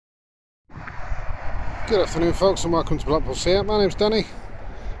Good afternoon folks, and welcome to Blackpool Seat. My name's Danny,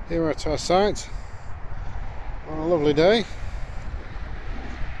 here at our site on a lovely day.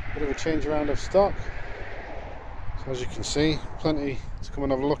 Bit of a change around of stock, so as you can see, plenty to come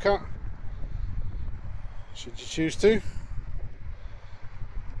and have a look at should you choose to.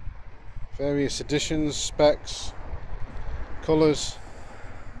 Various editions, specs, colours.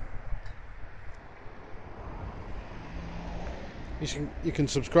 You can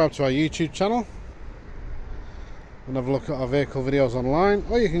subscribe to our YouTube channel and have a look at our vehicle videos online,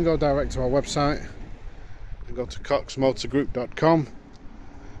 or you can go direct to our website and go to coxmotorgroup.com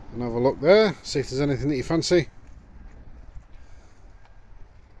and have a look there, see if there's anything that you fancy.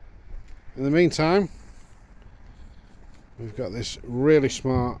 In the meantime, we've got this really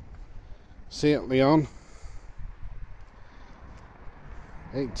smart Seat Leon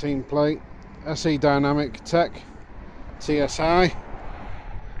 18 plate SE Dynamic Tech TSI.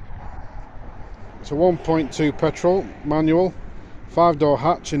 It's a 1.2 petrol manual, 5-door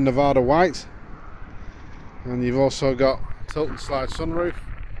hatch in Nevada white, and you've also got tilt and slide sunroof.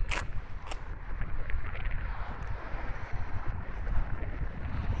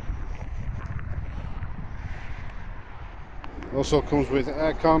 Also comes with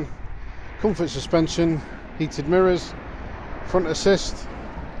aircon, comfort suspension, heated mirrors, front assist,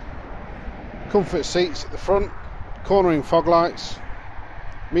 comfort seats at the front, cornering fog lights,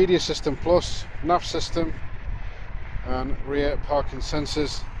 media system plus, NAV system, and rear parking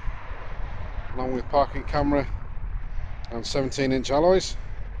sensors, along with parking camera and 17-inch alloys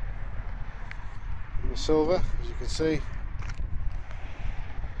in the silver, as you can see.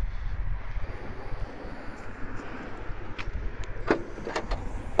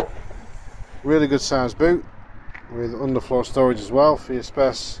 Really good sized boot with underfloor storage as well for your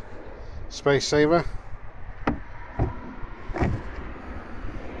space saver.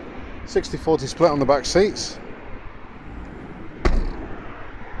 60/40 split on the back seats.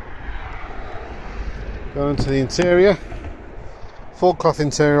 Going into the interior, full cloth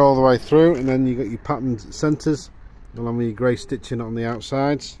interior all the way through, and then you got your patterned centres along with your grey stitching on the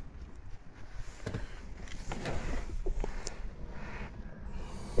outsides.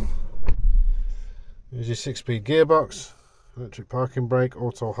 There's your 6-speed gearbox, electric parking brake,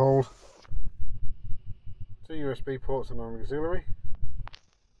 auto hold, 2 USB ports and an auxiliary.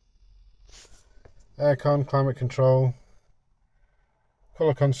 Aircon, climate control,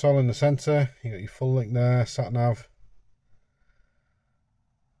 colour console in the centre, you got your full link there, sat nav,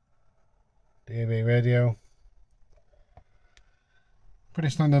 DAB radio. Pretty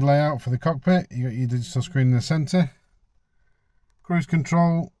standard layout for the cockpit. You got your digital screen in the centre, cruise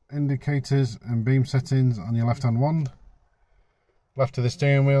control, indicators and beam settings on your left hand wand. Left of the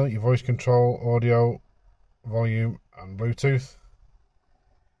steering wheel, your voice control, audio, volume and Bluetooth.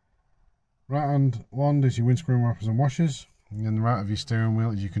 Right hand wand is your windscreen wipers and washers, and then the right of your steering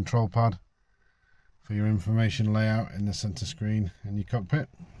wheel is your control pad for your information layout in the centre screen in your cockpit.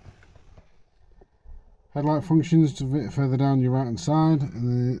 Headlight functions a bit further down your right hand side,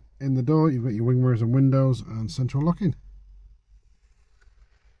 and in the door you've got your wing mirrors and windows and central locking.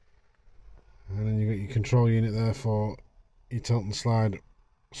 And then you've got your control unit there for your tilt and slide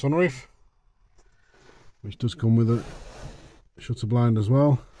sunroof, which does come with a shutter blind as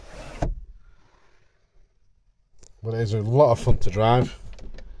well. But it is a lot of fun to drive.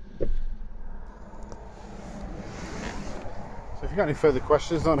 So if you've got any further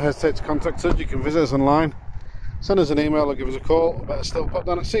questions, don't hesitate to contact us. You can visit us online, send us an email or give us a call, or better still pop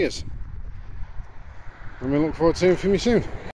down and see us. And we look forward to hearing from you soon.